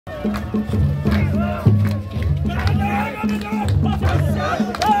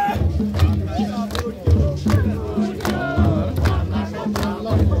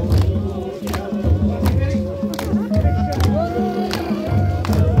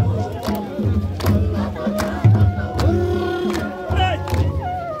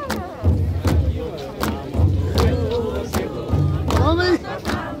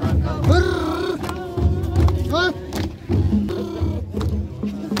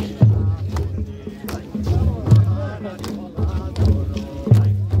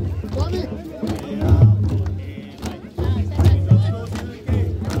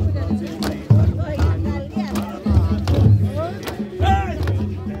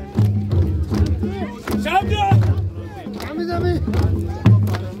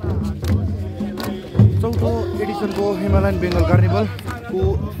चौथो एडिसनको Himalayan Bengal कार्निभलको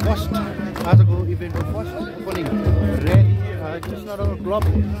first आजको इभेन्टको first opening rally Krishnanagar club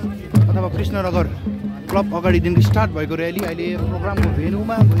अथवा कृष्णनगर क्लब अगाडिदेखि स्टार्ट भएको र्याली अहिले प्रोग्रामको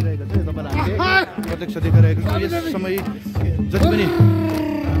भेन्यूमा गइरहेको छ। तपाईँलाई हामीले प्रत्यक्ष देखाइरहेको छु। यस समय जति पनि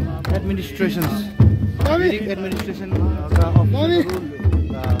एडमिनिस्ट्रेसन्स मिरिक एडमिनिस्ट्रेसनका अफिसरहरू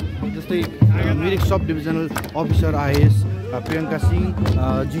जस्तै मिरिक सब divisional officer IAS Priyanka Singh,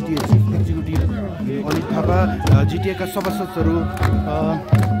 जिटिए chief executive Anit Thapa, जिटिएका सभासदहरू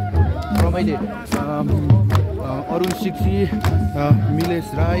रमाइले Arun sixty, Milesh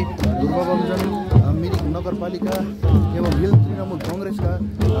Rai, ध्रुवबञ्जन, Mirik नगरपालिका एवं hill Trinamool कङ्ग्रेसका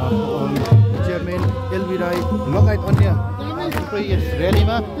chairman LB Rai लगायत अन्य थुप्रै यस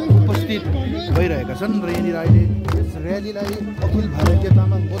र्यालीमा उपस्थित भइरहेका छन्। र यहाँनिर अहिले यस र्यालीलाई अखिल भारतीय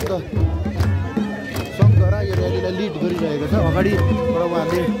तामाङ बौद्ध यो र्यालीलाई लिड गरिरहेको छ। अगाडिबाट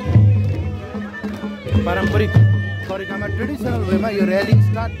उहाँहरूले पारम्परिक तरिकामा ट्रेडिसनल वेमा यो र्याली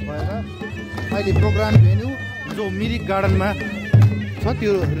स्टार्ट भएर अहिले प्रोग्राम भेन्यू जो मिरिक गार्डनमा छ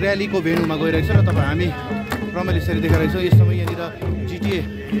त्यो र्यालीको भेन्यूमा गइरहेको छ। र तपाईँ हामी रमाइलो यसरी देखाइरहेको छौँ। यस समय यहाँनिर जिटिए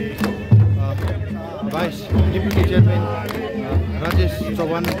vice deputy chairman Rajesh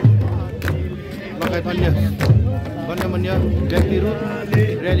Chauhan लगायत अन्य गण्यमान्य व्यक्तिहरू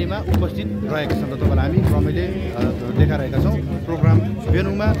र्यालीमा उपस्थित रहेका छन्। र तपाईँलाई हामी रमाइलो देखाइरहेका छौँ। प्रोग्राम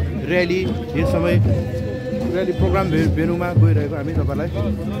भेन्यूमा र्याली यस समय र्याली प्रोग्राम भेन्यूमा गइरहेको हामी तपाईँलाई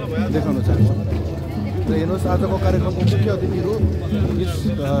देखाउन चाहन्छौँ। र हेर्नुहोस् आजको कार्यक्रमको मुख्य अतिथिहरू यस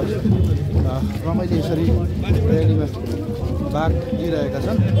रमाइलो यसरी र्यालीमा भाग लिइरहेका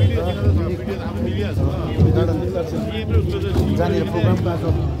छन्। जहाँनिर प्रोग्रामको आज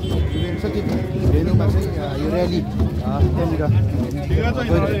इभेन्ट छ त्यो भेन्यूमा चाहिँ यो र्याली त्यहाँनिर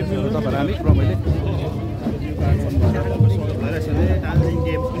तपाईँहरू हामी रमाइलो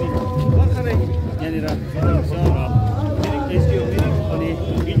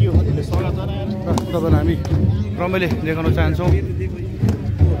तपाईँलाई हामी रमाइलो देखाउन चाहन्छौँ।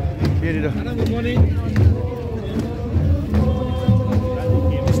 यहाँनिर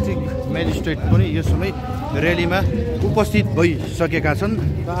डिस्ट्रिक्ट म्याजिस्ट्रेट पनि यस समय र्यालीमा उपस्थित भइसकेका छन्।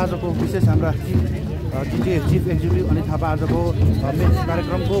 र आजको विशेष हाम्रा जिटिए चिफ एक्जिक्युटिभ अनित थापा आजको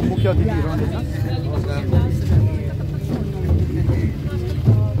कार्यक्रमको मुख्य अतिथि रहनेछ।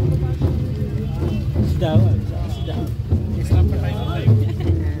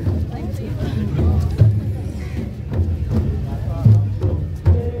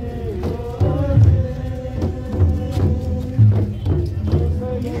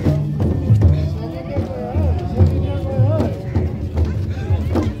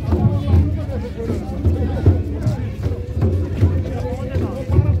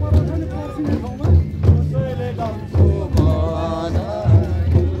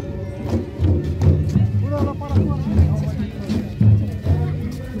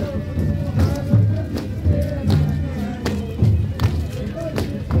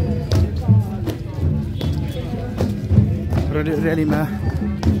 र्यालीमा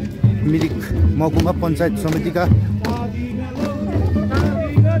मिरिक महकुमा पञ्चायत समितिका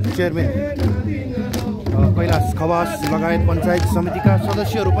चेयरम्यान कैलाश खवास लगायत पञ्चायत समितिका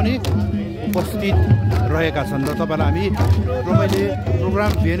सदस्यहरू पनि उपस्थित रहेका छन्। र तपाईँलाई हामी रमाइलो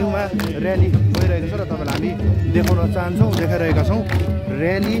प्रोग्राम भेन्यूमा र्याली गइरहेको छ र तपाईँलाई हामी देखाउन चाहन्छौँ देखाइरहेका छौँ।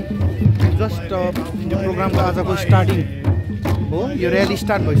 र्याली जस्ट यो प्रोग्रामको आजको स्टार्टिङ हो। यो र्याली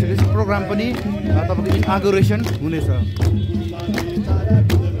स्टार्ट भइसकेपछि प्रोग्राम पनि तपाईँको इनागुरेसन हुनेछ।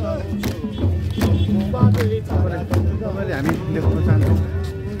 तपाईँले हामी देखाउन चाहन्छौँ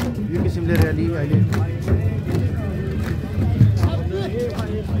यो किसिमले र्याली अहिले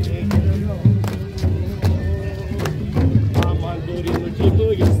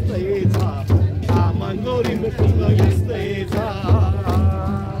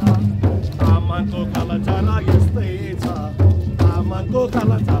Go,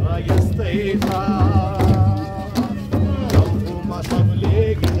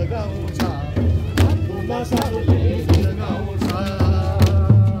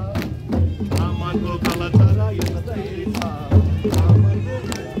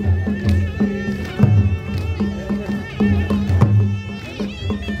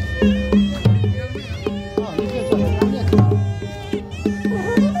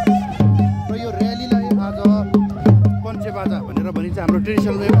 हाम्रो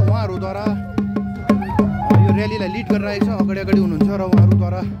ट्रेडिसनल वेमा उहाँहरूद्वारा यो र्यालीलाई लिड गरिरहेको छ। अगाडि अगाडि हुनुहुन्छ र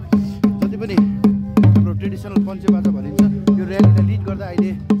उहाँहरूद्वारा जति पनि हाम्रो ट्रेडिसनल पञ्चेबाजा भनिन्छ यो र्यालीलाई लिड गर्दा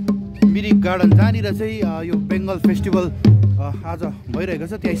अहिले मिरिक गार्डन जहाँनिर चाहिँ यो बेङ्गल फेस्टिभल आज भइरहेको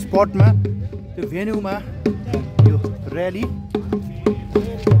छ त्यहाँ स्पटमा त्यो भेन्यूमा यो र्याली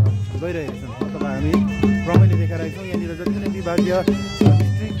गइरहेको छ। अथवा हामी क्रमैले देखाइरहेको छौँ। यहाँनिर जति पनि विभागीय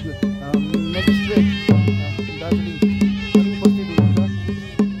डिस्ट्रिक्ट मेजिस्ट्रेट दार्जिलिङ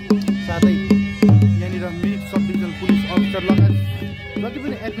साथै यहाँनिर मिरिक सब डिभिजनल पुलिस अफिसर लगायत जति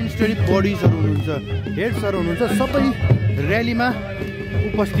पनि एडमिनिस्ट्रेटिभ बडिजहरू हुनुहुन्छ, हेड्सहरू हुनुहुन्छ, सबै र्यालीमा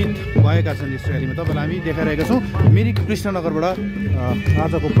उपस्थित भएका छन्। यस र्यालीमा तपाईँलाई हामी देखाइरहेका छौँ मिरिक कृष्णनगरबाट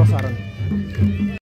आजको प्रसारण।